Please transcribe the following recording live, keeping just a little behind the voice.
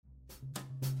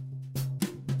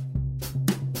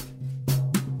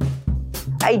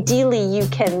Ideally, you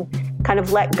can kind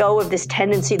of let go of this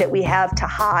tendency that we have to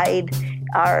hide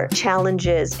our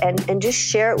challenges and just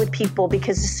share it with people,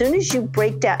 because as soon as you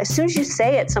break down, as soon as you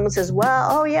say it, someone says, well,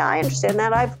 oh yeah, I understand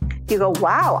that. You go,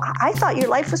 wow, I thought your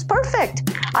life was perfect.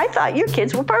 I thought your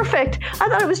kids were perfect. I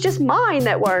thought it was just mine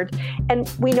that weren't.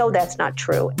 And we know that's not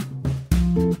true.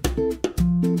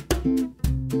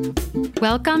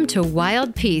 Welcome to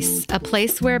Wild Peace, a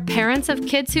place where parents of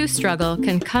kids who struggle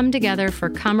can come together for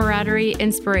camaraderie,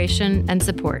 inspiration, and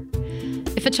support.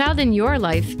 If a child in your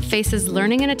life faces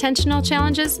learning and attentional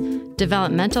challenges,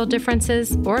 developmental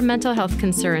differences, or mental health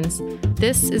concerns,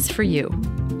 this is for you.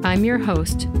 I'm your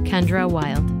host, Kendra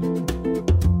Wild.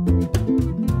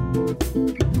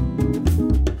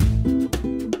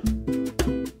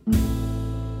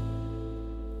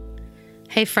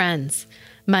 Hey friends,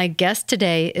 my guest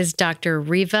today is Dr.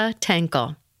 Riva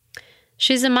Tengel.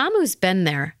 She's a mom who's been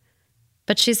there,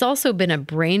 but she's also been a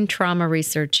brain trauma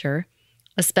researcher,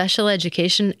 a special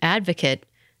education advocate,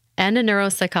 and a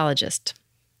neuropsychologist.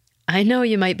 I know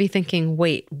you might be thinking,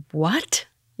 wait, what?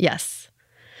 Yes.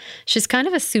 She's kind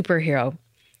of a superhero,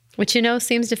 which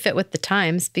seems to fit with the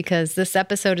times because this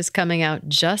episode is coming out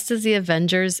just as the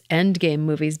Avengers Endgame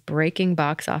movie's breaking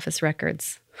box office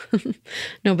records.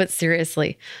 No, but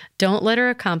seriously, don't let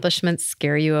her accomplishments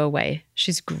scare you away.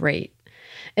 She's great.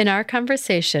 In our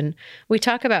conversation, we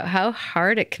talk about how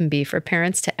hard it can be for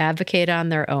parents to advocate on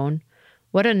their own,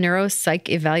 what a neuropsych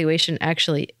evaluation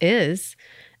actually is,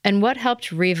 and what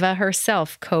helped Riva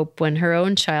herself cope when her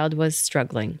own child was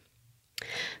struggling.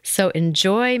 So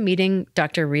enjoy meeting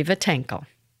Dr. Riva Tengel.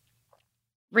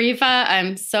 Riva,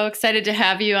 I'm so excited to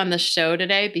have you on the show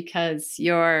today because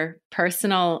your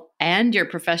personal and your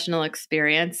professional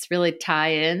experience really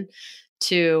tie in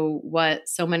to what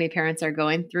so many parents are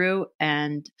going through.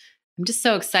 And I'm just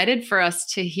so excited for us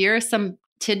to hear some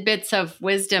tidbits of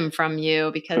wisdom from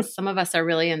you because some of us are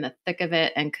really in the thick of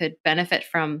it and could benefit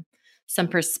from some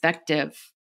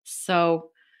perspective. So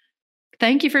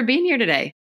thank you for being here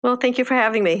today. Well, thank you for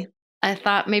having me. I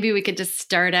thought maybe we could just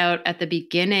start out at the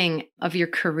beginning of your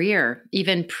career,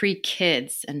 even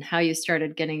pre-kids, and how you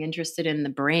started getting interested in the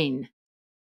brain.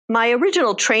 My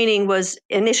original training was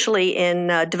initially in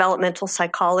developmental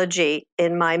psychology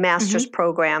in my master's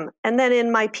program. And then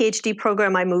in my PhD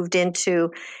program, I moved into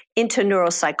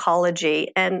neuropsychology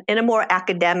and in a more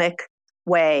academic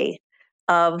way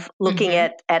of looking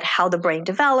at how the brain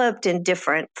developed in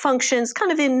different functions,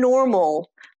 kind of in normal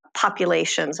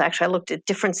populations. Actually, I looked at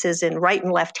differences in right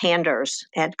and left-handers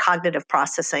and cognitive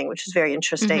processing, which is very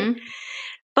interesting.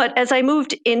 But as I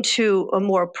moved into a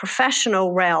more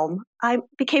professional realm, I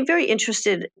became very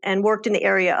interested and worked in the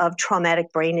area of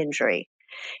traumatic brain injury.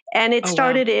 And it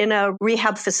started in a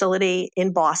rehab facility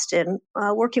in Boston,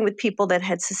 working with people that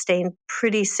had sustained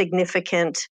pretty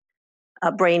significant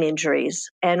brain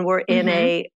injuries and were in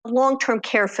a long-term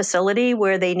care facility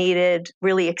where they needed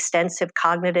really extensive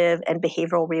cognitive and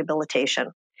behavioral rehabilitation.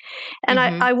 And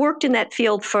I worked in that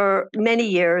field for many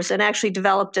years and actually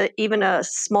developed even a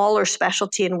smaller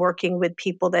specialty in working with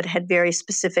people that had very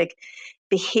specific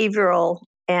behavioral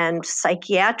and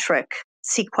psychiatric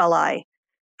sequelae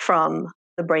from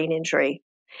the brain injury.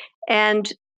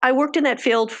 And I worked in that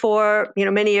field for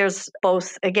many years,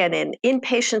 both, again, in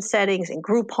inpatient settings, in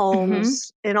group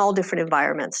homes, in all different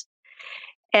environments.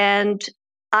 And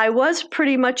I was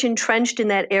pretty much entrenched in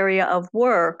that area of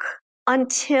work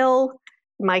until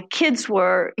my kids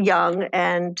were young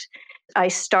and I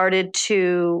started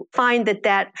to find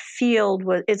that field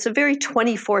it's a very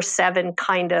 24/7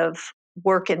 kind of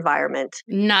work environment.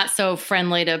 Not so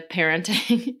friendly to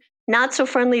parenting. Not so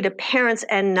friendly to parents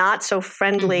and not so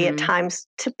friendly at times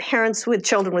to parents with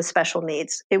children with special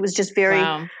needs. It was just very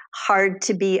hard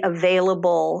to be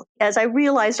available as I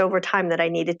realized over time that I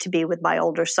needed to be with my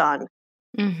older son.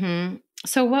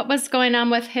 So what was going on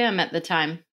with him at the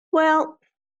time? Well,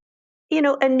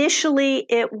 initially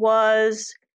it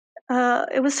was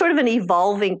sort of an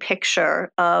evolving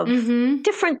picture of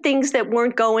different things that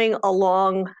weren't going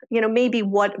along, maybe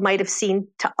what might have seemed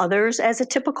to others as a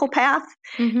typical path.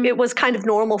 It was kind of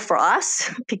normal for us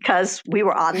because we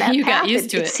were on that path. You got used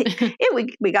to it.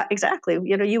 We got, exactly.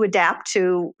 You adapt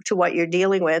to what you're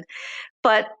dealing with.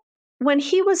 But when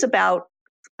he was about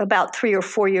 3 or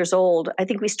 4 years old, I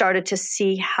think we started to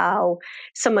see how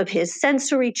some of his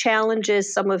sensory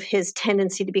challenges, some of his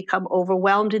tendency to become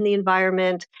overwhelmed in the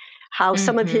environment, how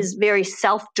some of his very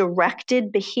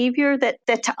self-directed behavior that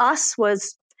to us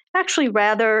was actually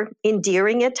rather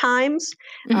endearing at times.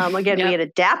 Again, we had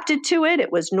adapted to it.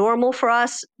 It was normal for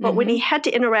us. But when he had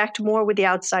to interact more with the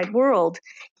outside world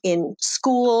in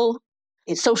school,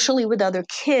 socially with other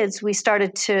kids, we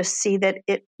started to see that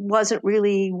it wasn't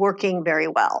really working very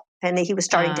well and that he was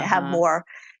starting to have Uh-huh. more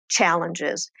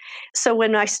challenges. So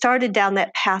when I started down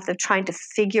that path of trying to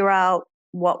figure out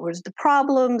what was the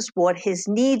problems, what his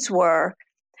needs were,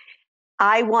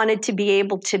 I wanted to be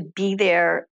able to be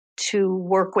there to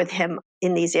work with him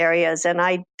in these areas. And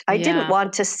I didn't Yeah.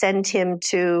 want to send him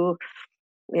to,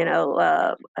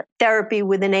 therapy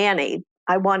with a nanny.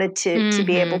 I wanted to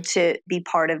be able Mm-hmm. to be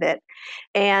part of it.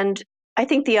 And I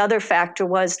think the other factor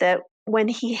was that when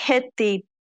he hit the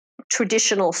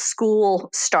traditional school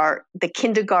start, the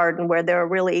kindergarten, where there are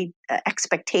really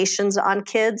expectations on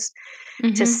kids to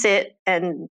Mm-hmm. sit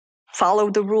and follow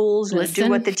the rules and do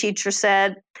what Listen. the teacher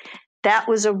said, that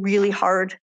was a really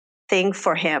hard thing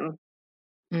for him.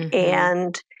 Mm-hmm.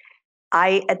 And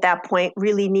I, at that point,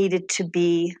 really needed to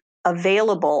be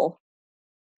available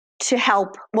to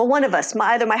help. Well, one of us,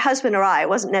 either my husband or I, it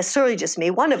wasn't necessarily just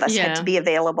me, one of us had to Yeah. be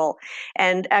available.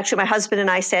 And actually, my husband and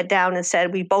I sat down and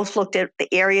said, we both looked at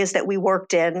the areas that we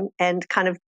worked in and kind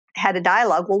of had a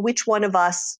dialogue. Well, which one of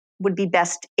us would be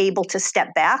best able to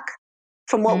step back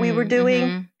from what we were doing?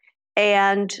 Mm-hmm.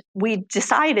 And we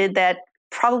decided that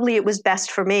probably it was best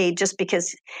for me just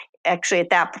because actually at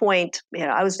that point,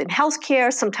 I was in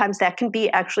healthcare. Sometimes that can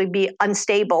be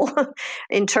unstable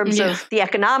in terms Yeah. of the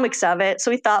economics of it.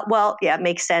 So we thought, well, yeah, it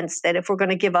makes sense that if we're going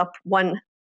to give up one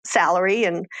salary,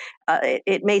 and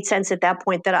it made sense at that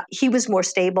point that he was more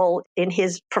stable in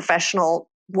his professional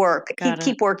work. He'd Got it.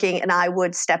 keep working and I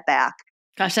would step back.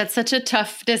 Gosh, that's such a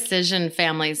tough decision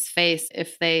families face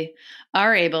if they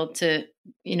are able to,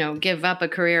 give up a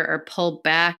career or pull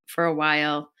back for a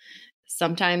while.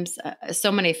 Sometimes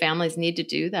so many families need to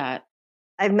do that.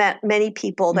 I've met many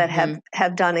people that Hmm.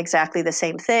 have done exactly the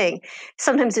same thing.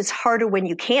 Sometimes it's harder when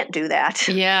you can't do that,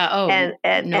 Yeah. Oh, no and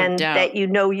that doubt.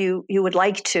 you would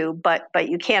like to, but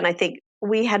you can't. I think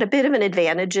we had a bit of an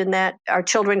advantage in that our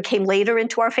children came later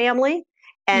into our family,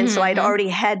 and so I'd Hmm. already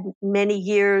had many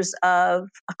years of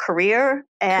a career,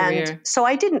 and Career. so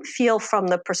I didn't feel from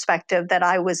the perspective that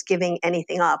I was giving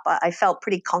anything up. I felt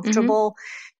pretty Hmm. comfortable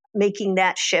making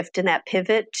that shift and that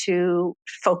pivot to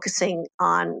focusing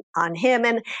on him.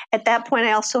 And at that point,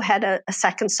 I also had a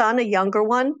second son, a younger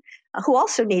one, who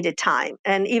also needed time.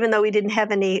 And even though he didn't have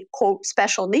any quote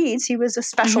special needs, he was a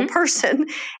special Hmm. person.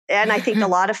 And I think a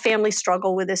lot of families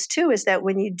struggle with this too, is that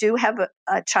when you do have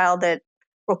a child that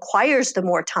requires the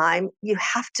more time, you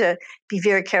have to be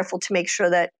very careful to make sure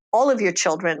that all of your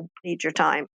children need your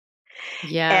time.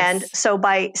 And Yes. so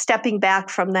by stepping back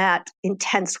from that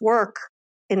intense work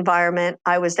environment,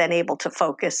 I was then able to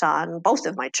focus on both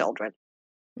of my children.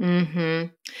 Hmm.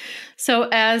 So,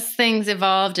 as things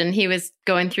evolved and he was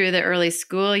going through the early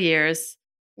school years,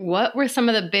 what were some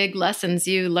of the big lessons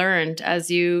you learned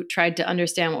as you tried to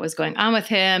understand what was going on with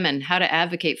him and how to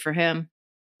advocate for him?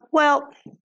 Well,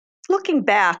 looking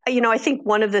back, I think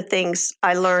one of the things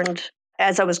I learned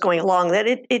as I was going along that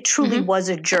it truly Hmm. was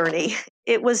a journey.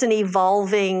 It was an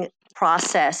evolving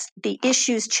process. The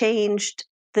issues changed,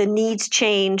 the needs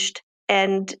changed,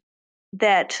 and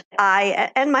that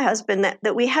I and my husband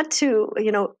that we had to,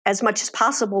 as much as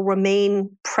possible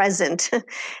remain present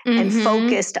and Hmm.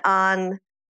 focused on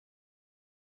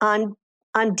on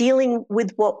dealing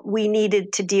with what we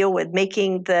needed to deal with,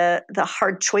 making the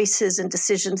hard choices and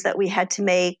decisions that we had to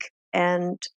make.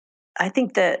 And I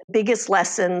think the biggest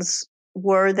lessons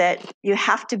were that you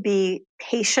have to be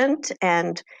patient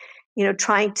and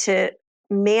trying to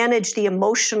manage the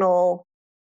emotional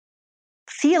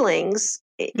feelings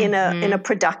in a Hmm.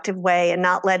 productive way and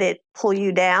not let it pull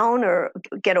you down or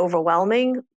get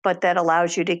overwhelming, but that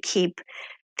allows you to keep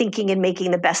thinking and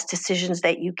making the best decisions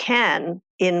that you can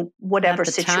in whatever At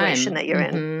the situation time. that you're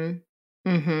in.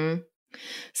 Hmm.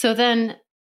 So then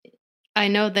I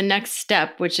know the next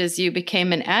step, which is you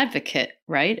became an advocate,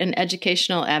 right? An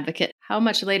educational advocate. How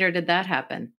much later did that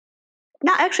happen?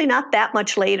 Not that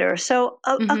much later. So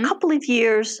a Hmm. couple of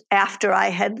years after I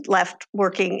had left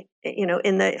working,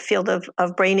 in the field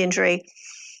of brain injury,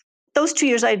 those 2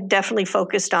 years I definitely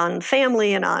focused on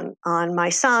family and on my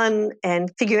son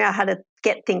and figuring out how to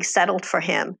get things settled for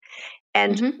him.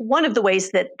 And Hmm. one of the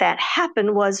ways that that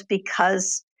happened was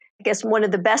because I guess one of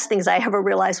the best things I ever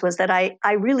realized was that I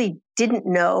really didn't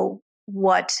know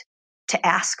what to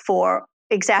ask for,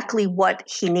 exactly what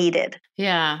he needed.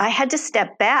 Yeah. I had to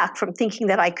step back from thinking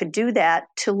that I could do that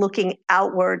to looking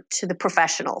outward to the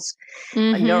professionals,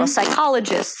 Hmm.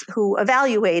 neuropsychologists who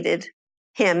evaluated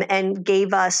him and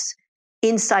gave us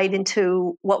insight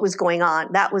into what was going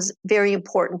on. That was very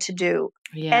important to do.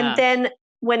 And Yeah. then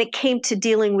when it came to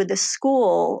dealing with the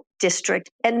school district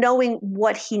and knowing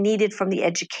what he needed from the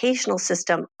educational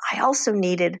system, I also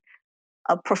needed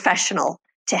a professional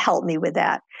to help me with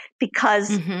that,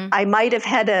 because Mm-hmm. I might have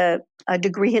had a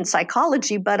degree in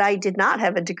psychology, but I did not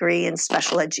have a degree in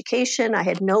special education. I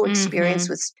had no experience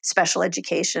Mm-hmm. with special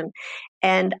education.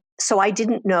 And so I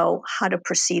didn't know how to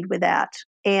proceed with that.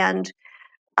 And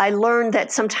I learned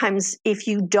that sometimes if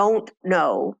you don't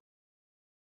know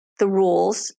the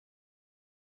rules,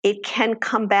 it can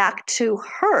come back to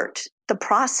hurt the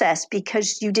process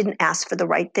because you didn't ask for the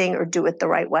right thing or do it the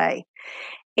right way.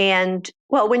 And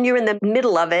well, when you're in the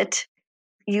middle of it,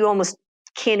 you almost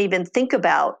can't even think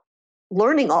about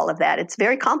learning all of that. It's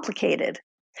very complicated.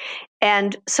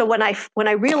 And so when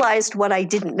I realized what I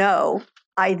didn't know,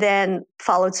 I then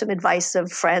followed some advice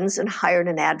of friends and hired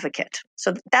an advocate.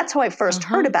 So that's how I first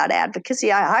heard Uh-huh. about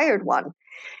advocacy. I hired one.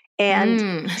 And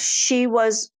Mm. she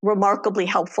was remarkably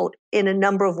helpful in a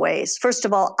number of ways. First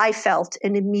of all, I felt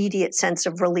an immediate sense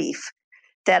of relief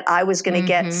that I was going to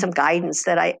get Mm-hmm. some guidance,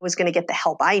 that I was going to get the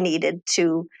help I needed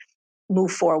to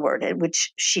move forward, and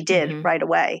which she did Mm-hmm. right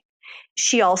away.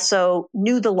 She also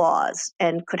knew the laws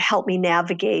and could help me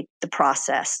navigate the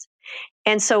process.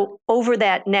 And so over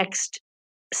that next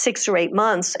 6 or 8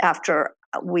 months after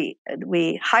we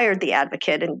hired the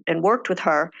advocate and worked with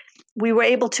her, we were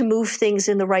able to move things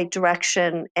in the right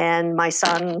direction. And my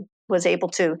son was able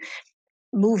to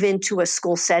move into a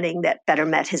school setting that better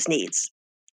met his needs.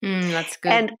 That's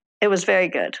good. And it was very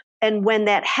good. And when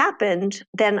that happened,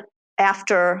 then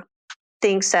after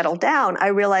things settled down, I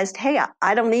realized, hey,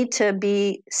 I don't need to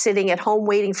be sitting at home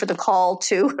waiting for the call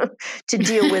to to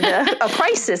deal with a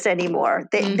crisis anymore.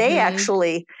 They Mm-hmm.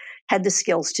 actually had the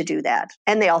skills to do that,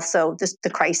 and they also the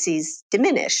crises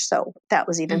diminished, so that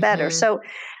was even better. Mm-hmm. So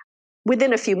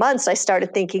within a few months, I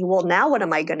started thinking, well, now what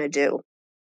am I going to do?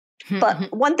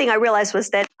 But one thing I realized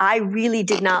was that I really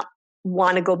did not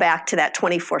want to go back to that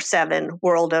 24/7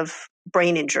 world of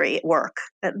brain injury at work.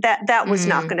 That was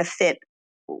not Mm. going to fit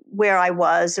where I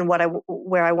was and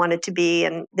where I wanted to be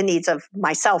and the needs of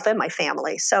myself and my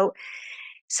family. So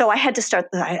I had to start.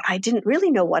 I didn't really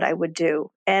know what I would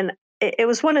do, and it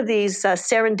was one of these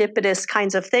serendipitous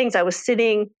kinds of things. I was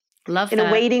sitting Love in a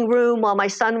that. waiting room while my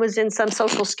son was in some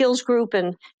social skills group,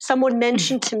 and someone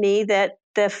mentioned to me that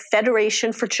the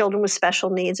Federation for Children with Special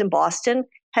Needs in Boston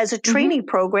has a Mm-hmm. training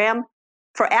program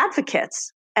for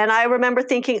advocates. And I remember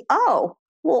thinking, oh,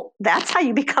 well, that's how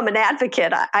you become an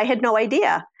advocate. I had no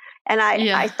idea. And I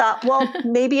Yeah. thought, well,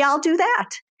 maybe I'll do that.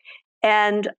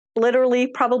 And literally,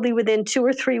 probably within 2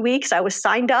 or 3 weeks, I was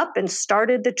signed up and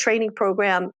started the training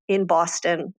program in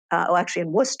Boston. Actually,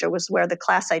 in Worcester was where the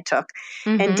class I took,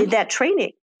 and Mm-hmm. did that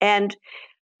training. And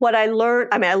what I learned,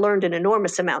 I learned an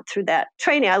enormous amount through that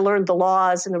training. I learned the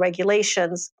laws and the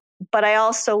regulations, but I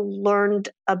also learned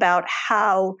about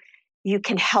how you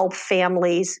can help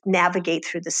families navigate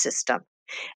through the system.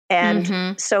 And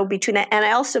Mm-hmm. so between that, and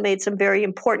I also made some very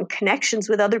important connections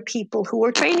with other people who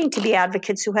were training to be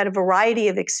advocates who had a variety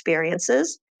of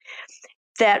experiences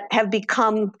that have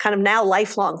become kind of now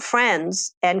lifelong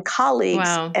friends and colleagues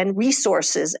Wow. and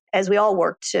resources as we all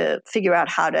work to figure out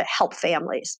how to help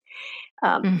families.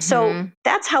 So Mm-hmm.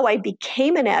 that's how I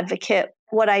became an advocate.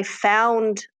 What I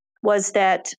found was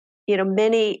that,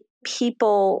 many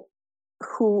people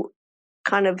who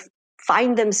kind of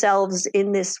find themselves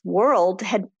in this world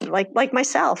had like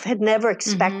myself had never Mm-hmm.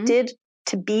 expected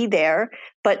to be there,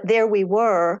 but there we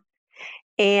were.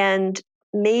 And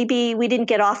maybe we didn't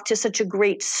get off to such a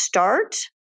great start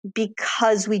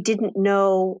because we didn't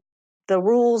know the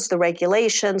rules, the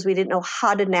regulations, we didn't know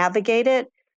how to navigate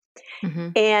it. Mm-hmm.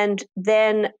 And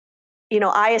then,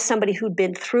 I, as somebody who'd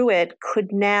been through it,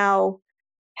 could now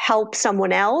help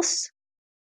someone else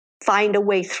find a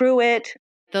way through it.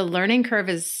 The learning curve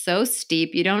is so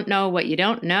steep. You don't know what you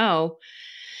don't know.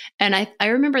 And I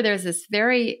remember there's this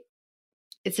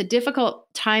it's a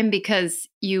difficult time because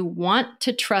you want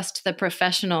to trust the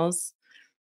professionals,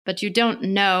 but you don't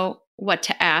know what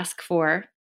to ask for.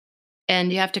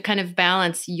 And you have to kind of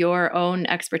balance your own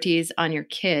expertise on your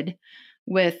kid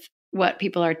with what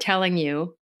people are telling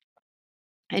you.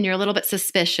 And you're a little bit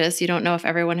suspicious. You don't know if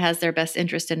everyone has their best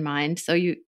interest in mind. So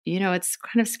it's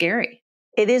kind of scary.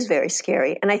 It is very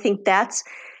scary. And I think that's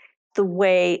the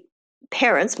way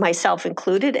parents, myself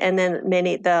included, and then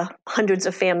the hundreds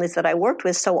of families that I worked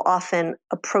with so often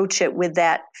approach it with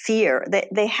that fear.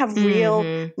 They have real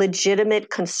Mm-hmm. legitimate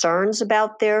concerns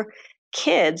about their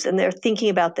kids, and they're thinking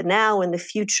about the now and the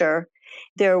future.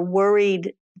 They're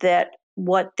worried that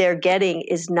what they're getting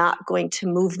is not going to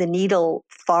move the needle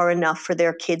far enough for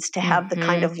their kids to have the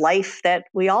kind Mm-hmm. of life that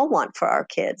we all want for our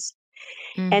kids.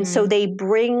 And so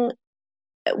Mm-hmm.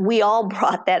 we all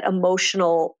brought that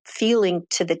emotional feeling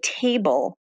to the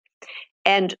table.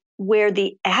 And where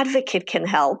the advocate can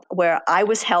help, where I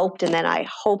was helped, and then I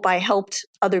hope I helped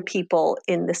other people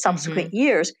in the subsequent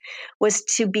years, was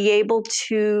to be able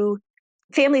to,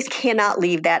 families cannot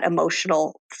leave that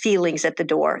emotional feelings at the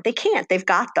door. They can't. They've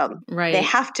got them. Right. They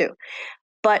have to.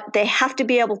 But they have to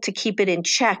be able to keep it in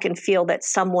check and feel that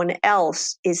someone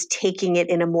else is taking it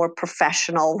in a more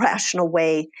professional, rational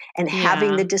way and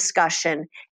having the discussion,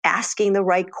 asking the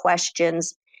right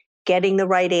questions, getting the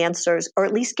right answers, or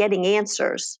at least getting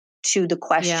answers to the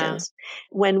questions.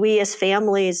 When we as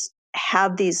families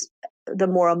have the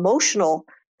more emotional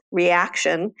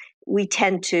reaction, we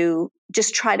tend to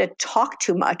just try to talk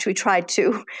too much. We try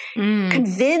to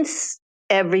convince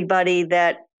everybody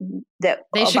that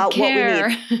they should about care.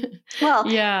 what we need.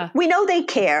 Well, we know they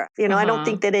care. I don't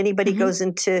think that anybody goes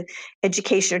into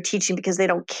education or teaching because they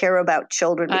don't care about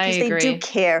children, because they do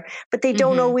care, but they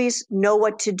don't always know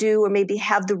what to do or maybe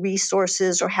have the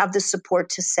resources or have the support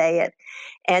to say it.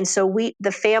 And so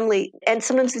the family, and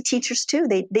sometimes the teachers too,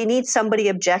 they need somebody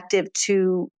objective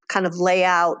to kind of lay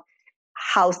out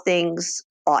how things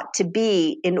ought to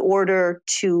be in order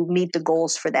to meet the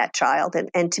goals for that child,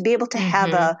 and to be able to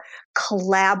have a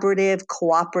collaborative,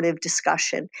 cooperative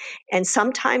discussion. And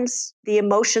sometimes the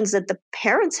emotions that the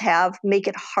parents have make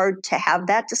it hard to have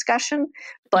that discussion.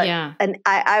 But and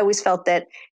I always felt that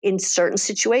in certain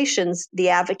situations, the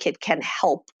advocate can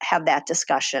help have that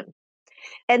discussion.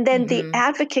 And then the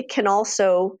advocate can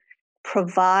also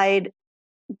provide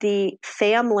the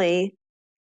family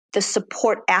the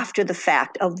support after the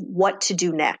fact of what to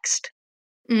do next.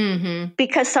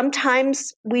 Because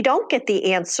sometimes we don't get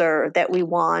the answer that we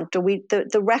want, or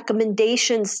the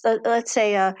recommendations. Let's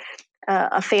say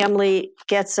a family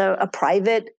gets a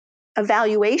private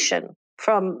evaluation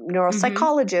from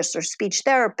neuropsychologists or speech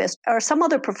therapists or some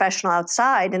other professional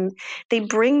outside, and they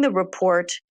bring the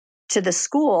report to the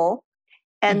school,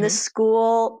 and the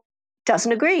school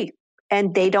doesn't agree,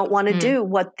 and they don't want to do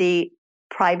what the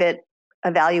private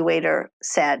evaluator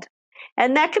said.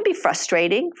 And that can be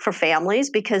frustrating for families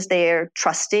because they're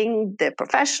trusting the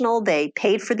professional. They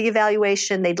paid for the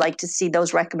evaluation. They'd like to see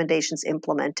those recommendations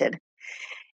implemented.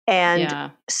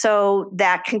 And so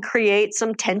that can create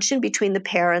some tension between the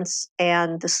parents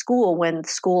and the school when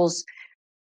schools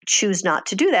choose not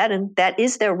to do that. And that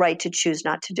is their right to choose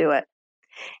not to do it.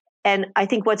 And I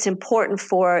think what's important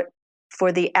for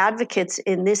the advocates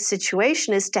in this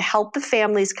situation is to help the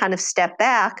families kind of step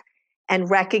back and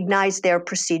recognize their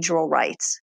procedural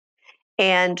rights.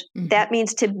 And that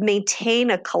means to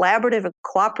maintain a collaborative and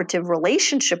cooperative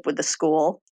relationship with the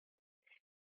school,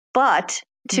 but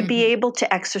to be able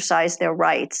to exercise their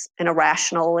rights in a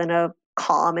rational, in a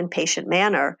calm and patient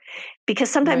manner. Because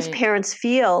sometimes parents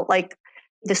feel like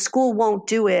the school won't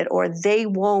do it, or they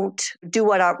won't do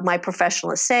what my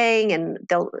professional is saying, and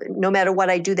no matter what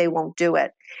I do, they won't do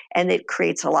it. And it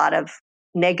creates a lot of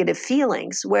negative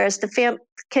feelings. Whereas the fam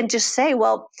can just say,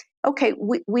 well, okay,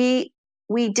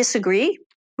 we disagree.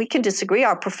 We can disagree.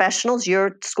 Our professionals,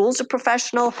 your schools are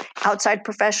professional, outside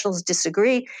professionals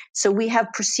disagree. So we have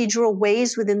procedural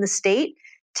ways within the state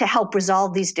to help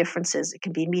resolve these differences. It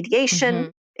can be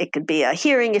mediation. It could be a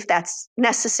hearing if that's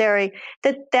necessary.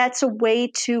 That's a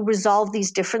way to resolve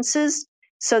these differences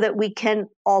so that we can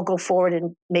all go forward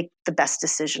and make the best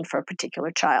decision for a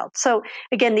particular child. So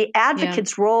again, the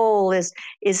advocate's role is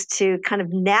to kind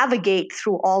of navigate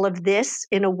through all of this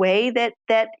in a way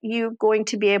that you're going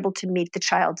to be able to meet the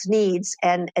child's needs.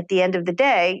 And at the end of the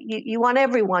day, you want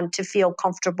everyone to feel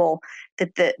comfortable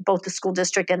that both the school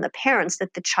district and the parents,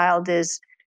 that the child is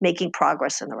making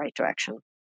progress in the right direction.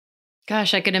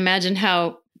 Gosh, I can imagine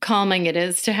how calming it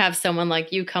is to have someone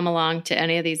like you come along to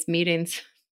any of these meetings.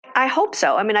 I hope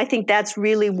so. I mean, I think that's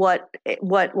really what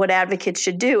advocates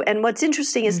should do. And what's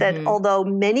interesting is that although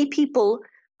many people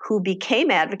who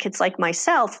became advocates like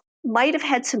myself might have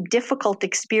had some difficult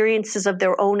experiences of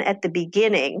their own at the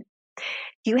beginning,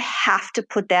 you have to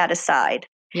put that aside.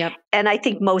 Yep. And I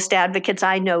think most advocates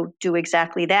I know do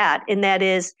exactly that. And that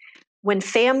is when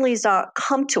families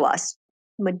come to us,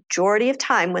 majority of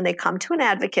time when they come to an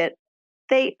advocate,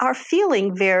 they are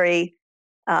feeling very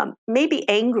maybe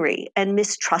angry and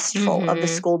mistrustful of the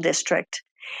school district.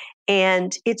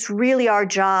 And it's really our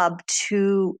job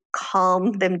to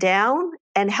calm them down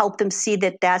and help them see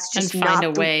that that's just and find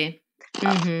a way.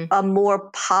 A more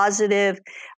positive,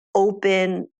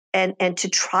 open, and to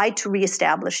try to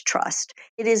reestablish trust.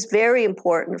 It is very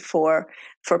important for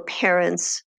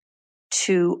parents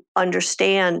to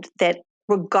understand that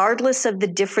regardless of the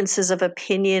differences of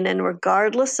opinion and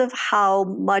regardless of how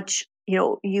much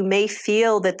you may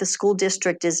feel that the school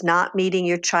district is not meeting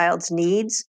your child's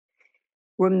needs,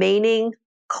 remaining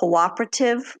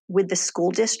cooperative with the school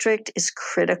district is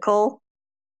critical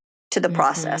to the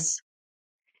process.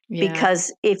 Yeah.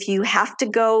 Because if you have to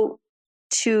go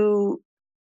to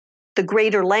the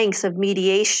greater lengths of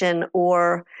mediation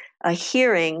or a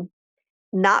hearing,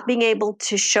 not being able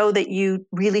to show that you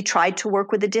really tried to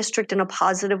work with the district in a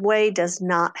positive way does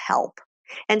not help.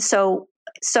 And so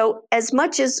as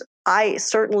much as I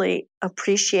certainly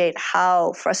appreciate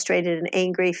how frustrated and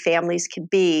angry families can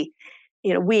be,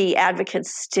 we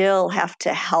advocates still have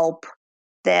to help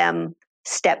them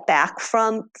step back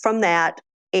from that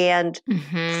and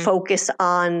focus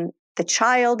on the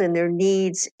child and their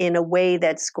needs in a way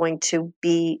that's going to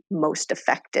be most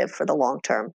effective for the long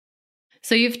term.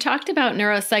 So you've talked about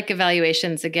neuropsych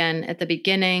evaluations again at the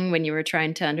beginning when you were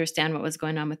trying to understand what was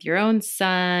going on with your own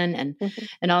son,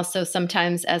 and also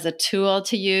sometimes as a tool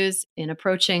to use in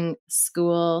approaching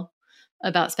school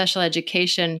about special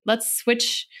education. Let's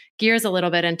switch gears a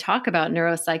little bit and talk about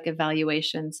neuropsych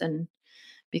evaluations, and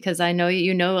because I know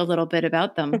you know a little bit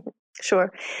about them.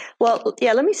 Sure. Well,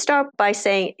 yeah, let me start by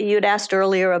saying you'd asked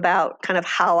earlier about kind of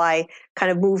how I kind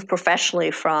of moved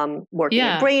professionally from working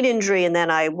in brain injury, and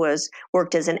then I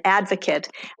worked as an advocate.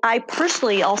 I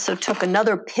personally also took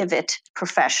another pivot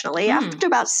professionally after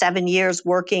about 7 years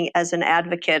working as an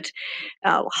advocate,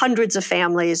 hundreds of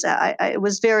families. It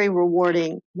was very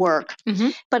rewarding work.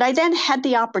 But I then had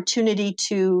the opportunity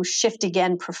to shift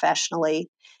again professionally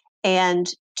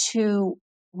and to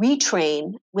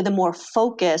retrain with a more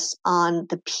focus on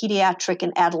the pediatric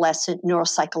and adolescent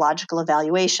neuropsychological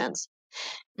evaluations.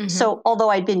 So although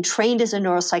I'd been trained as a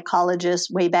neuropsychologist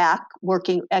way back,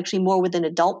 working actually more with an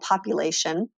adult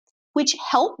population, which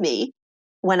helped me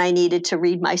when I needed to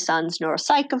read my son's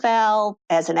neuropsych eval,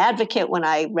 as an advocate when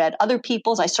I read other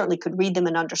people's, I certainly could read them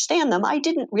and understand them. I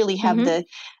didn't really have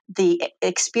the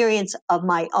experience of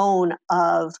my own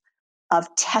of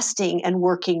testing and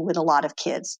working with a lot of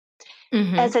kids.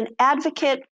 As an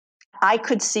advocate, I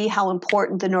could see how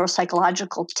important the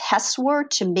neuropsychological tests were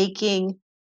to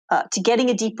getting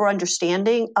a deeper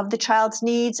understanding of the child's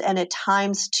needs, and at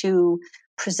times to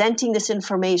presenting this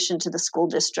information to the school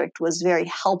district was very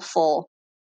helpful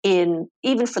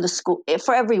even for the school,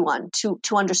 for everyone to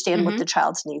understand what the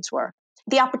child's needs were.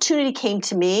 The opportunity came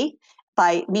to me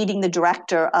by meeting the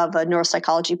director of a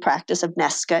neuropsychology practice of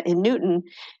NESCA in Newton.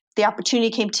 The opportunity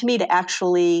came to me to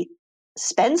actually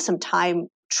spend some time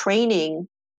training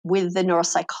with the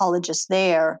neuropsychologist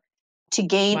there to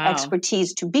gain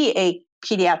expertise to be a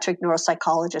pediatric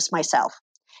neuropsychologist myself.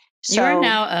 So you're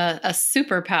now a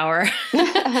superpower.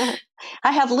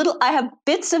 I have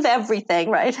bits of everything,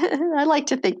 right? I like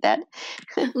to think that.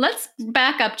 Let's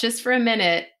back up just for a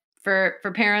minute for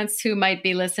parents who might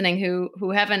be listening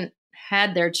who haven't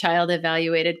had their child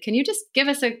evaluated. Can you just give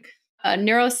us a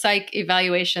neuropsych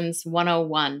evaluations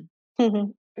 101?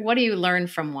 What do you learn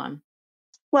from one?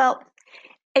 Well,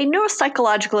 a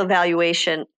neuropsychological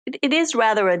evaluation, it is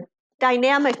rather a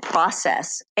dynamic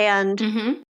process,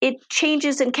 and it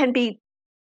changes and can be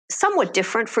somewhat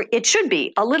different it should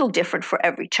be a little different for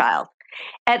every child.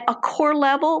 At a core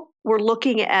level, we're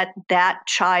looking at that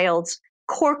child's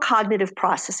core cognitive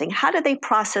processing. How do they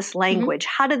process language?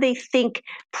 How do they think,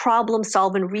 problem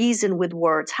solve, and reason with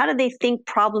words? How do they think,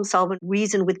 problem solve, and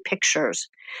reason with pictures?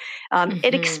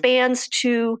 It expands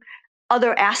to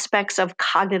other aspects of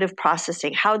cognitive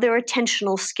processing, how their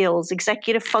attentional skills,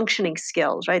 executive functioning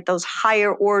skills, right? Those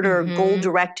higher order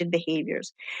goal-directed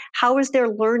behaviors. How is their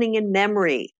learning and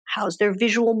memory? How's their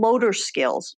visual motor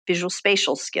skills, visual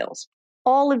spatial skills?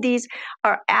 All of these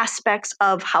are aspects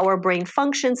of how our brain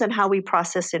functions and how we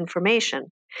process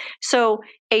information. So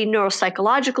a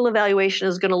neuropsychological evaluation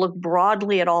is going to look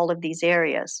broadly at all of these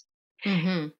areas.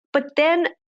 But then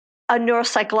a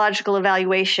neuropsychological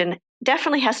evaluation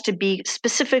definitely has to be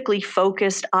specifically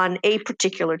focused on a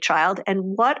particular child and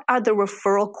what are the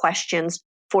referral questions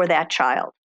for that child.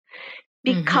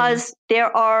 Because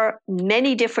there are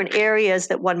many different areas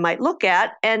that one might look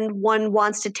at, and one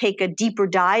wants to take a deeper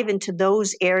dive into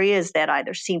those areas that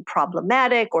either seem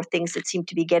problematic or things that seem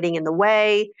to be getting in the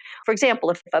way. For example,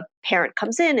 if a parent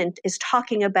comes in and is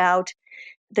talking about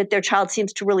that their child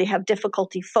seems to really have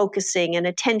difficulty focusing and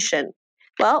attention,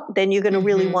 well, then you're going to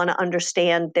really want to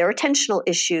understand their attentional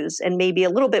issues and maybe a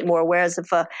little bit more. Whereas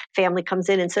if a family comes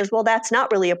in and says, well, that's not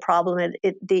really a problem,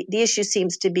 the issue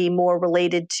seems to be more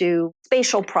related to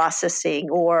spatial processing,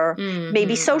 or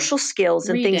maybe social skills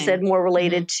and things that are Reading. more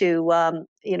related to,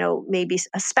 maybe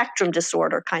a spectrum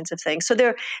disorder kinds of things. So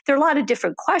there are a lot of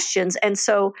different questions. And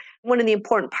so one of the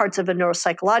important parts of a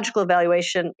neuropsychological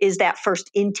evaluation is that first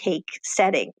intake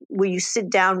setting where you sit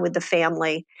down with the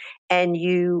family and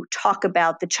you talk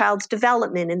about the child's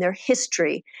development and their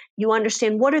history. You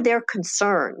understand what are their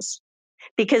concerns,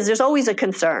 because there's always a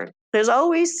concern. There's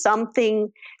always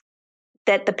something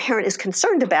that the parent is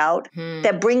concerned about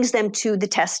that brings them to the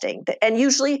testing. And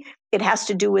usually it has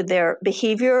to do with their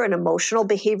behavior and emotional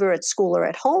behavior at school or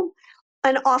at home.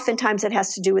 And oftentimes it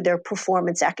has to do with their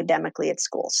performance academically at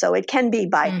school. So it can be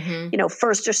by,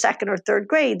 first or second or third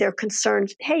grade, they're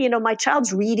concerned, hey, my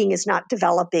child's reading is not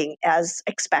developing as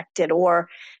expected, or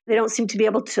they don't seem to be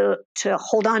able to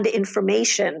hold on to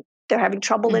information. They're having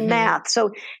trouble in math.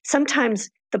 So sometimes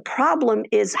the problem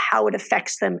is how it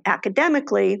affects them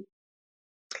academically.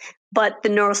 But the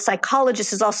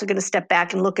neuropsychologist is also going to step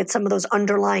back and look at some of those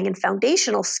underlying and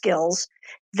foundational skills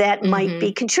that might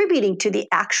be contributing to the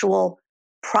actual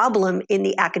problem in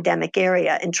the academic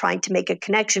area, and trying to make a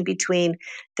connection between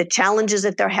the challenges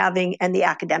that they're having and the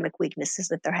academic weaknesses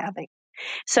that they're having.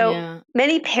 So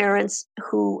many parents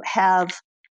who have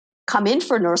come in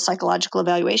for neuropsychological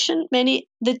evaluation,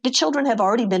 the children have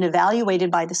already been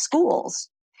evaluated by the schools.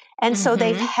 And so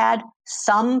they've had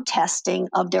some testing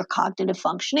of their cognitive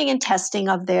functioning and testing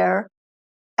of their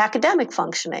academic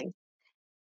functioning.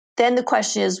 Then the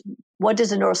question is, what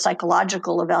does a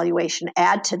neuropsychological evaluation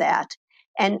add to that?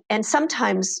 And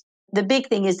sometimes the big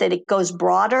thing is that it goes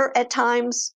broader at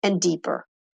times and deeper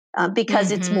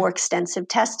because it's more extensive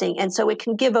testing. And so it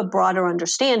can give a broader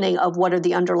understanding of what are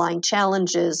the underlying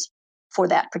challenges for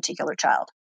that particular child.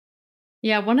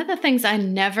 Yeah, one of the things I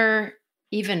never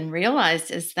even realized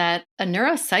is that a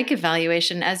neuropsych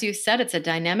evaluation, as you said, it's a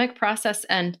dynamic process,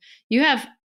 and you have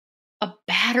a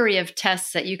battery of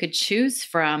tests that you could choose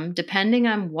from depending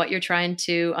on what you're trying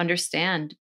to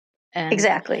understand. And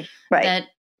exactly. Right.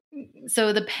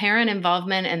 So the parent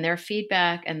involvement and their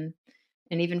feedback and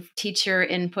even teacher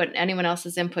input, anyone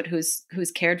else's input who's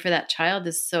cared for that child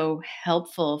is so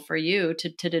helpful for you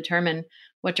to determine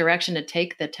what direction to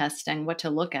take the testing, what to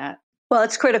look at. Well,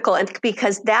 it's critical, and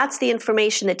because that's the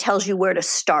information that tells you where to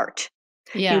start.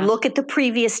 Yeah. You look at the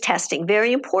previous testing.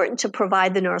 Very important to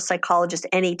provide the neuropsychologist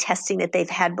any testing that they've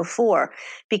had before,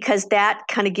 because that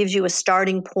kind of gives you a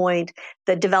starting point.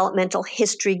 The developmental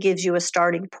history gives you a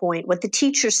starting point. What the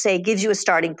teachers say gives you a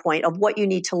starting point of what you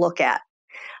need to look at.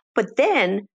 But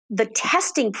then the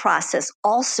testing process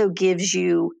also gives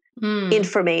you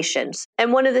information.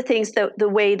 And one of the things, the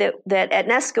way that at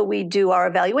NESCA we do our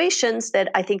evaluations that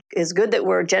I think is good that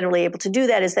we're generally able to do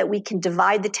that, is that we can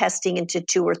divide the testing into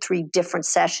 2 or 3 different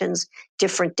sessions,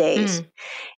 different days.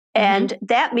 And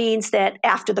that means that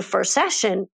after the first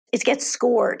session, it gets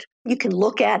scored. You can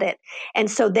look at it. And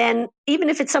so then even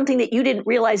if it's something that you didn't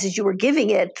realize as you were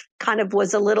giving it kind of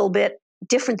was a little bit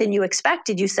different than you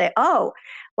expected, you say, oh,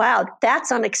 wow,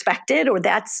 that's unexpected, or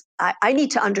I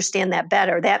need to understand that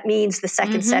better. That means the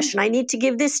second session, I need to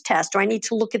give this test, or I need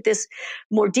to look at this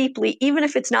more deeply, even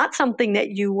if it's not something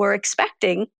that you were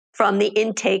expecting from the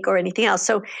intake or anything else.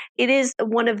 So it is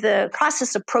one of the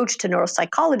process approach to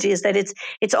neuropsychology is that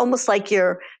it's almost like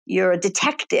you're a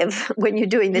detective when you're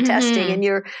doing the testing, and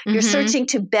you're searching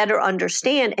to better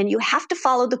understand, and you have to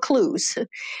follow the clues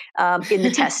in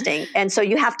the testing. And so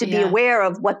you have to be aware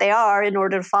of what they are in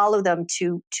order to follow them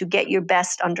to get your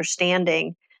best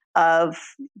understanding of,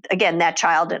 again, that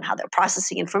child and how they're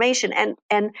processing information.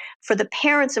 And for the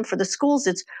parents and for the schools,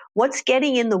 it's what's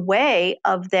getting in the way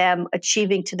of them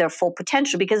achieving to their full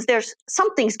potential, because there's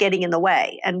something's getting in the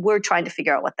way, and we're trying to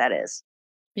figure out what that is.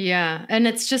 Yeah. And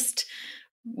it's just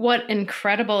what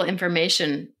incredible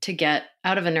information to get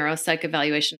out of a neuropsych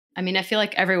evaluation. I mean, I feel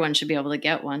like everyone should be able to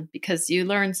get one, because you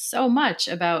learn so much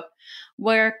about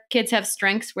where kids have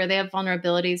strengths, where they have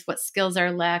vulnerabilities, what skills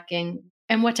are lacking,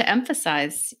 and what to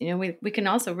emphasize. We can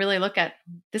also really look at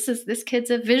this kid's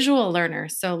a visual learner,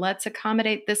 so let's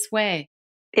accommodate this way.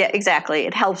 Yeah, exactly.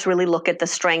 It helps really look at the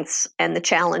strengths and the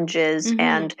challenges.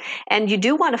 And you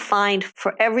do want to find,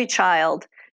 for every child,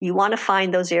 you want to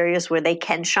find those areas where they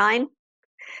can shine,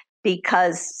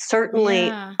 because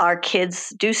certainly our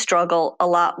kids do struggle a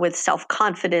lot with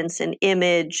self-confidence and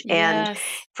image. And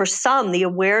for some, the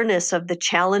awareness of the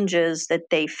challenges that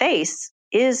they face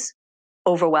is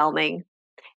overwhelming.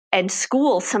 And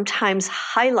school sometimes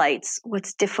highlights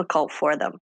what's difficult for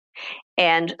them.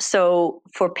 And so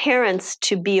for parents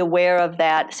to be aware of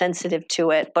that, sensitive to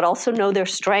it, but also know their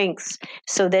strengths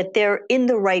so that they're in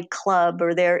the right club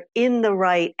or they're in the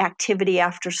right activity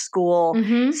after school,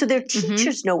 Mm-hmm. so their Mm-hmm.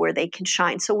 teachers know where they can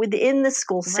shine. So within the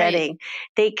school Right. setting,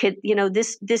 they could,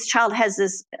 this child has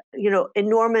this,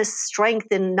 enormous strength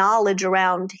and knowledge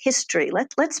around history.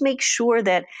 Let's make sure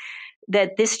that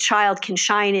this child can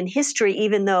shine in history,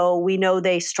 even though we know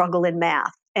they struggle in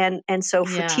math. And so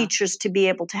for Yeah. teachers to be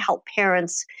able to help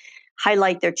parents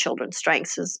highlight their children's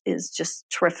strengths is just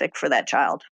terrific for that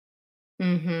child.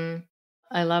 Mm-hmm.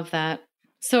 I love that.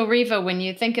 So Riva, when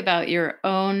you think about your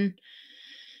own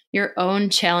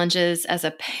challenges as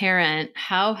a parent,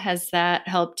 how has that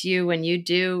helped you when you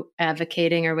do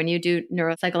advocating or when you do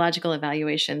neuropsychological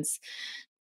evaluations?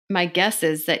 My guess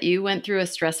is that you went through a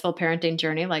stressful parenting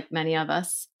journey like many of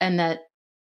us, and that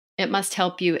it must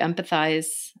help you empathize.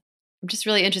 I'm just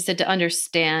really interested to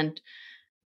understand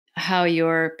how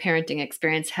your parenting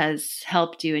experience has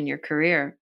helped you in your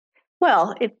career.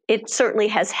 Well, it certainly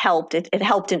has helped. It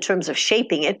helped in terms of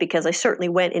shaping it because I certainly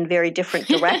went in very different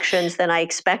directions than I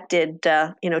expected,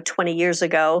 20 years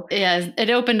ago. Yeah, it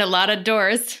opened a lot of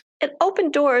doors. It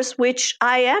opened doors, which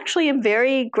I actually am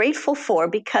very grateful for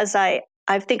because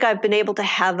I think I've been able to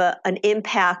have an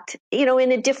impact,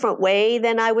 in a different way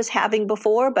than I was having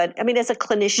before. But I mean, as a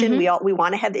clinician, Hmm. we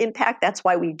want to have impact. That's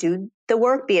why we do the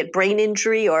work, be it brain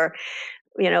injury or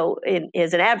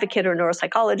as an advocate or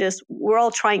neuropsychologist, we're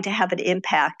all trying to have an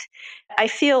impact. I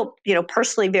feel,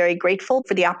 personally very grateful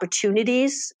for the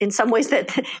opportunities in some ways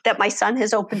that that my son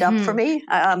has opened up for Hmm. me.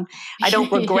 I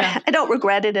don't Yeah. regret I don't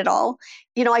regret it at all.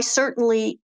 I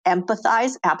certainly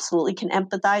empathize, absolutely can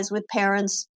empathize with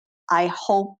parents. I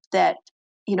hope that,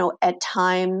 at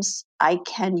times I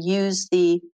can use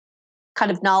the kind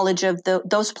of knowledge of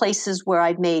those places where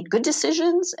I made good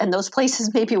decisions and those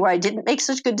places maybe where I didn't make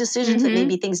such good decisions, that Hmm.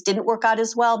 maybe things didn't work out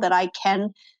as well, that I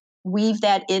can weave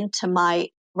that into my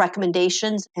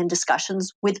recommendations and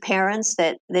discussions with parents,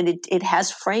 that it has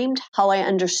framed how I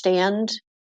understand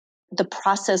the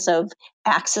process of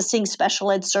accessing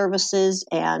special ed services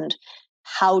and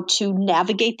how to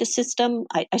navigate the system.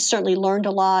 I certainly learned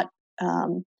a lot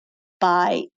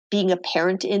by being a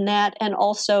parent in that. And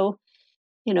also,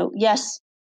 yes,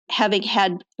 having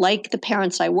had, like the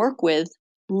parents I work with,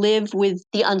 live with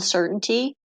the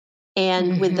uncertainty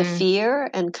and with the Hmm. fear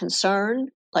and concern,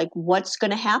 like what's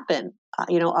going to happen?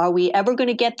 Are we ever going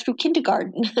to get through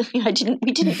kindergarten?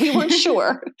 We weren't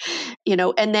sure,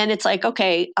 and then it's like,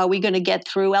 okay, are we going to get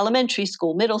through elementary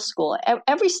school, middle school?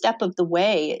 Every step of the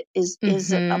way is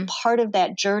a Hmm. part of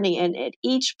that journey. And at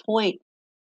each point,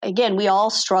 again, we all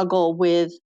struggle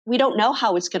with, we don't know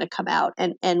how it's going to come out,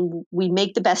 and we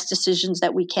make the best decisions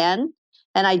that we can.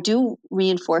 And I do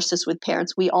reinforce this with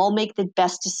parents. We all make the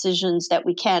best decisions that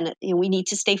we can. We need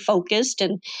to stay focused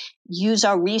and use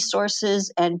our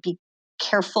resources and be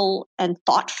careful and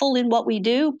thoughtful in what we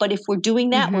do. But if we're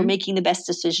doing that, we're Hmm. making the best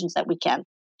decisions that we can.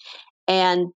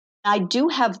 And I do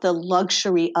have the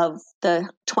luxury of the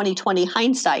 2020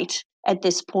 hindsight at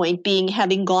this point, being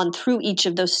having gone through each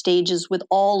of those stages with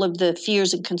all of the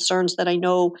fears and concerns that I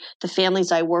know the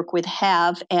families I work with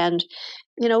have, and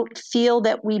feel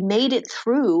that we made it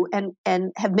through,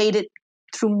 and have made it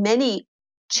through many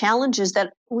challenges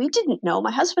that we didn't know.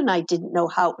 My husband and I didn't know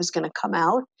how it was going to come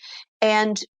out.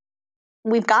 And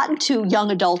we've gotten to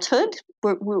young adulthood.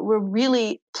 We're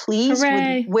really pleased with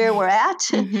Hooray. where we're at,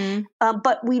 Hmm.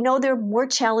 but we know there are more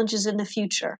challenges in the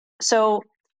future. So, uh,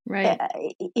 Right.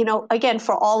 again,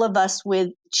 for all of us with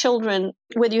children,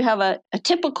 whether you have a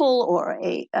typical or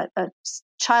a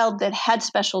child that had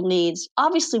special needs,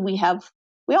 obviously we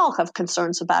all have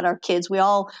concerns about our kids. We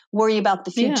all worry about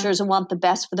the Yeah. futures and want the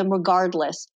best for them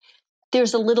regardless.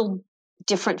 There's a little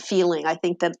different feeling, I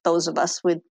think, that those of us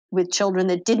with children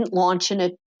that didn't launch in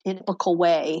a typical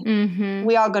way, Hmm.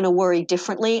 we are going to worry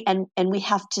differently, and we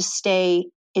have to stay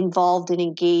involved and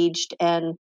engaged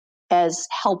and as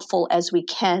helpful as we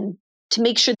can to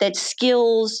make sure that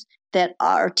skills that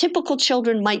our typical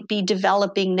children might be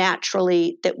developing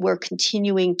naturally, that we're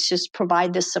continuing to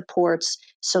provide the supports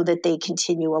so that they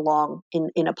continue along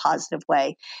in a positive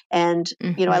way. And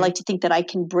I Hmm. like to think that I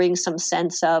can bring some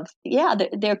sense of, yeah,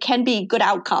 there can be good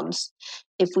outcomes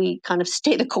if we kind of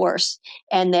stay the course,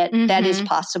 and that is Hmm.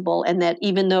 possible, and that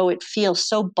even though it feels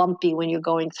so bumpy when you're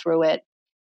going through it,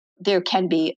 there can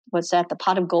be, what's that, the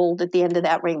pot of gold at the end of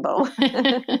that rainbow.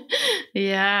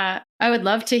 Yeah. I would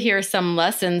love to hear some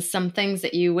lessons, some things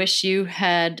that you wish you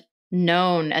had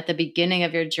known at the beginning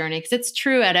of your journey. Because it's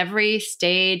true, at every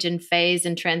stage and phase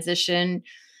and transition,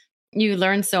 you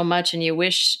learn so much and you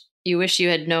wish you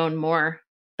had known more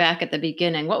back at the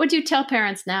beginning. What would you tell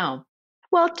parents now?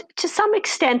 Well, to some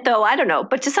extent, though, I don't know,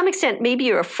 but to some extent, maybe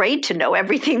you're afraid to know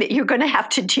everything that you're going to have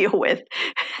to deal with.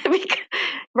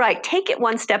 Right. Take it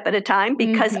one step at a time,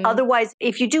 because otherwise,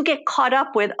 if you do get caught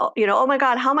up with, oh my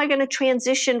God, how am I going to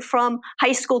transition from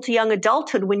high school to young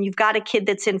adulthood when you've got a kid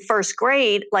that's in first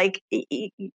grade? Like,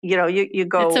 you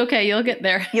go. It's okay. You'll get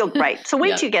there. Right. So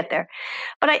wait till you get there.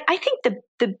 But I think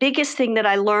the biggest thing that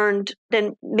I learned,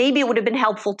 then maybe it would have been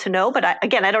helpful to know, but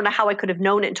again, I don't know how I could have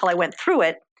known it until I went through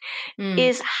it,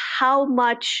 is how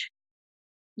much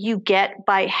you get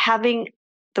by having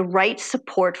the right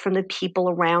support from the people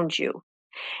around you.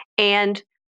 And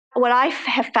what I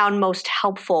have found most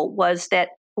helpful was that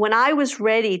when I was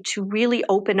ready to really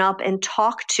open up and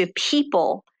talk to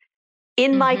people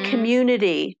in my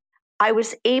community, I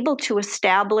was able to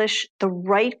establish the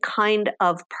right kind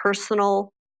of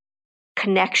personal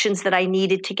connections that I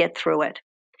needed to get through it.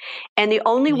 And the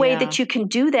only way that you can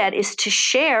do that is to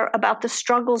share about the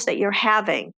struggles that you're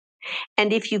having.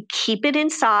 And if you keep it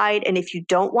inside and if you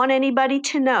don't want anybody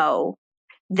to know,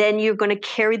 then you're going to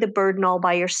carry the burden all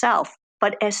by yourself.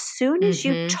 But as soon as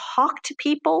you talk to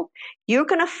people, you're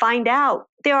going to find out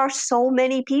there are so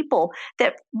many people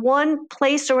that one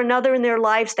place or another in their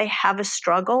lives, they have a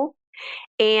struggle.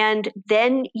 And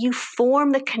then you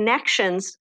form the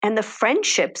connections and the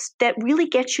friendships that really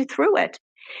get you through it.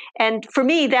 And for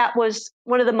me, that was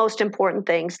one of the most important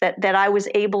things that I was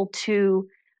able to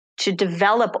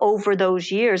develop over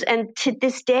those years. And to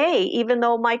this day, even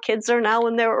though my kids are now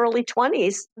in their early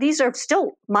 20s, these are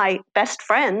still my best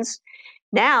friends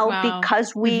now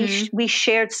because we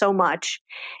shared so much.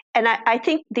 And I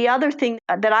think the other thing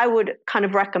that I would kind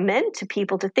of recommend to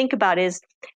people to think about is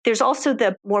there's also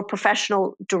the more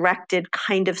professional directed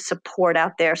kind of support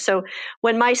out there. So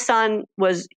when my son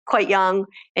was quite young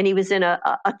and he was in a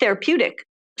therapeutic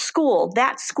school,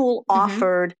 that school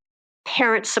offered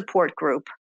parent support group.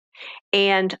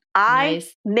 And I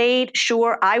made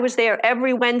sure I was there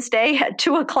every Wednesday at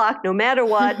 2:00, no matter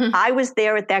what. I was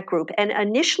there at that group. And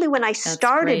initially when I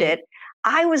started it,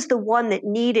 I was the one that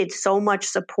needed so much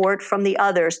support from the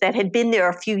others that had been there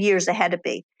a few years ahead of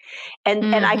me.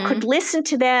 And I could listen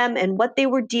to them and what they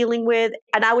were dealing with.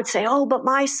 And I would say, oh, but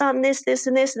my son, this,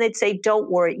 and this. And they'd say,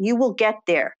 don't worry, you will get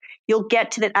there. You'll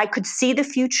get to that. I could see the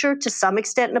future to some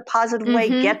extent in a positive way,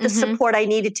 get the support I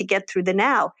needed to get through the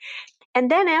now. And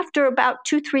then after about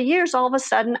 2-3 years, all of a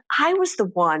sudden, I was the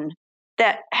one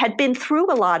that had been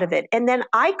through a lot of it. And then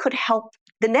I could help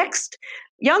the next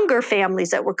younger families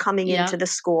that were coming into the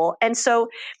school. And so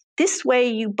this way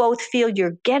you both feel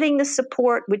you're getting the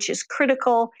support, which is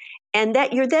critical, and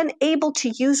that you're then able to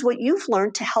use what you've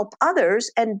learned to help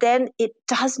others. And then it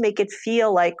does make it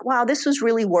feel like, wow, this was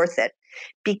really worth it,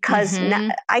 because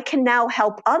I can now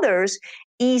help others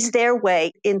ease their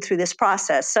way in through this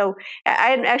process. So I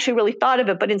hadn't actually really thought of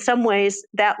it, but in some ways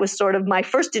that was sort of my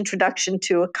first introduction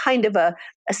to a kind of a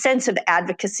sense of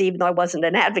advocacy, even though I wasn't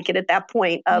an advocate at that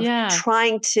point, of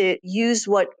trying to use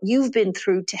what you've been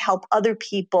through to help other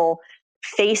people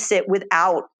face it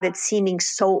without it seeming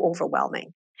so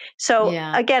overwhelming. So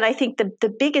again, I think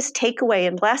the biggest takeaway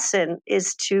and lesson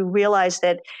is to realize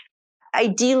that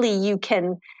ideally you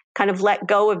can kind of let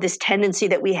go of this tendency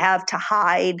that we have to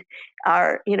hide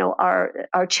our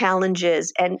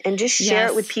challenges and just share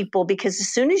it with people, because as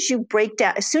soon as you break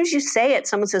down, as soon as you say it,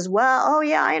 someone says, well, oh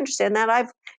yeah, I understand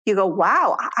that. You go,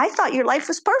 wow, I thought your life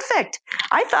was perfect.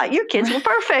 I thought your kids were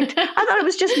perfect. I thought it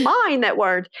was just mine that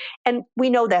weren't. And we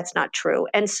know that's not true.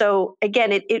 And so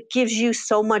again, it gives you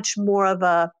so much more of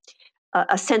a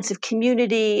sense of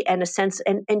community and a sense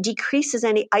and decreases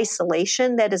any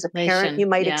isolation that as a parent you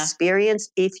might experience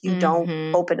if you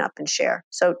don't open up and share.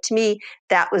 So to me,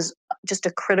 that was just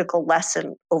a critical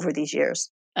lesson over these years.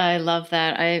 I love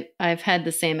that. I've had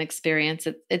the same experience.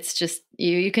 It's just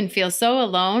you can feel so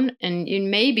alone, and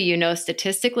maybe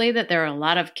statistically that there are a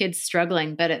lot of kids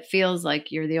struggling, but it feels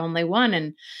like you're the only one.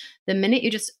 And the minute you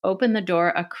just open the door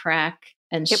a crack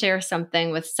and share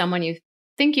something with someone you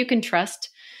think you can trust,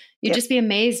 you'd just be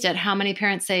amazed at how many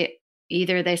parents say,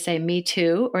 either they say, me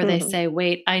too, or they say,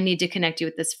 wait, I need to connect you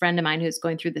with this friend of mine who's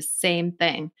going through the same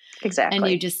thing. Exactly. And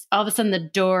you just, all of a sudden the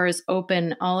doors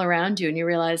open all around you and you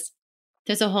realize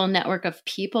there's a whole network of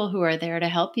people who are there to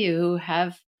help you, who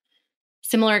have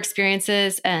similar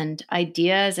experiences and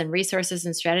ideas and resources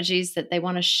and strategies that they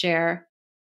want to share.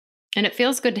 And it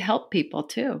feels good to help people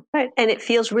too. Right. And it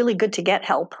feels really good to get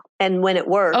help. And when it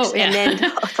works, and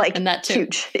then like and that too.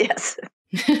 Huge. Yes.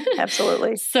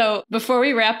 Absolutely. So before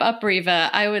we wrap up, Riva,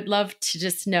 I would love to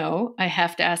just know, I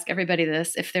have to ask everybody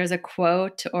this, if there's a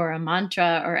quote or a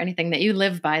mantra or anything that you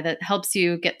live by that helps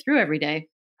you get through every day.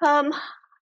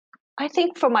 I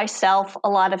think for myself, a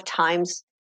lot of times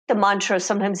the mantra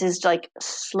sometimes is like,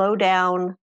 slow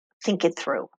down, think it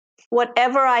through.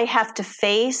 Whatever I have to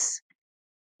face,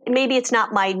 maybe it's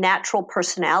not my natural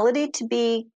personality to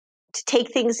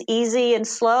take things easy and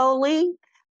slowly,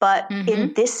 but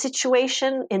in this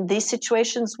situation, in these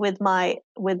situations with my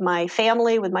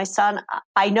family, with my son,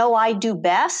 I know I do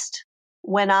best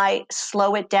when I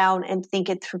slow it down and think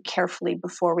it through carefully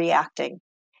before reacting.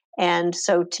 And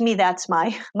so to me, that's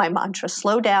my mantra: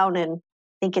 slow down and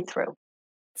think it through.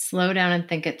 Slow down and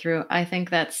think it through. I think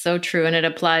that's so true. And it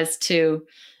applies to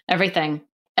everything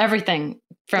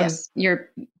from your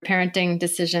parenting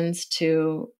decisions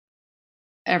to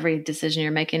every decision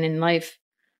you're making in life.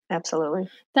 Absolutely.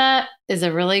 That is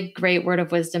a really great word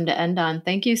of wisdom to end on.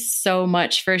 Thank you so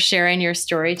much for sharing your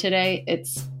story today.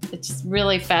 It's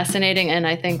really fascinating, and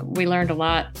I think we learned a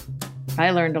lot.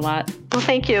 I learned a lot. Well,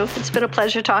 thank you. It's been a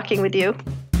pleasure talking with you.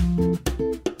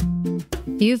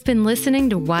 You've been listening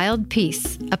to Wild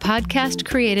Peace, a podcast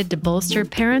created to bolster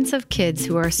parents of kids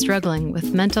who are struggling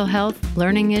with mental health,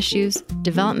 learning issues,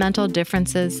 developmental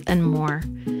differences, and more.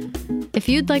 If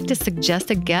you'd like to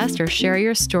suggest a guest or share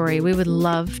your story, we would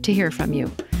love to hear from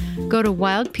you. Go to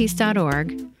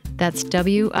wildpeace.org. That's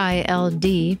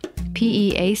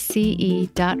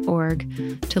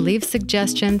WILDPEACE.org to leave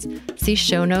suggestions, see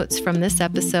show notes from this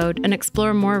episode, and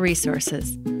explore more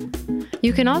resources.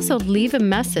 You can also leave a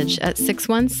message at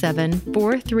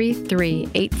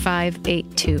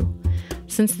 617-433-8582.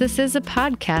 Since this is a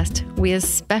podcast, we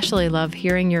especially love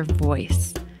hearing your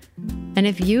voice. And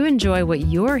if you enjoy what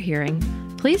you're hearing,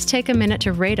 please take a minute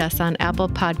to rate us on Apple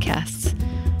Podcasts.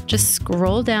 Just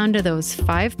scroll down to those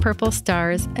 5 purple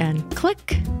stars and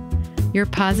click. Your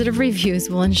positive reviews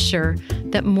will ensure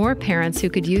that more parents who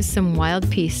could use some wild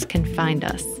peace can find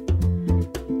us.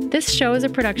 This show is a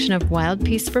production of Wild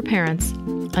Peace for Parents,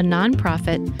 a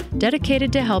nonprofit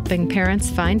dedicated to helping parents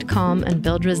find calm and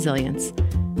build resilience.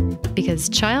 Because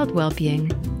child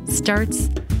well-being starts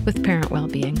with parent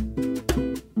well-being.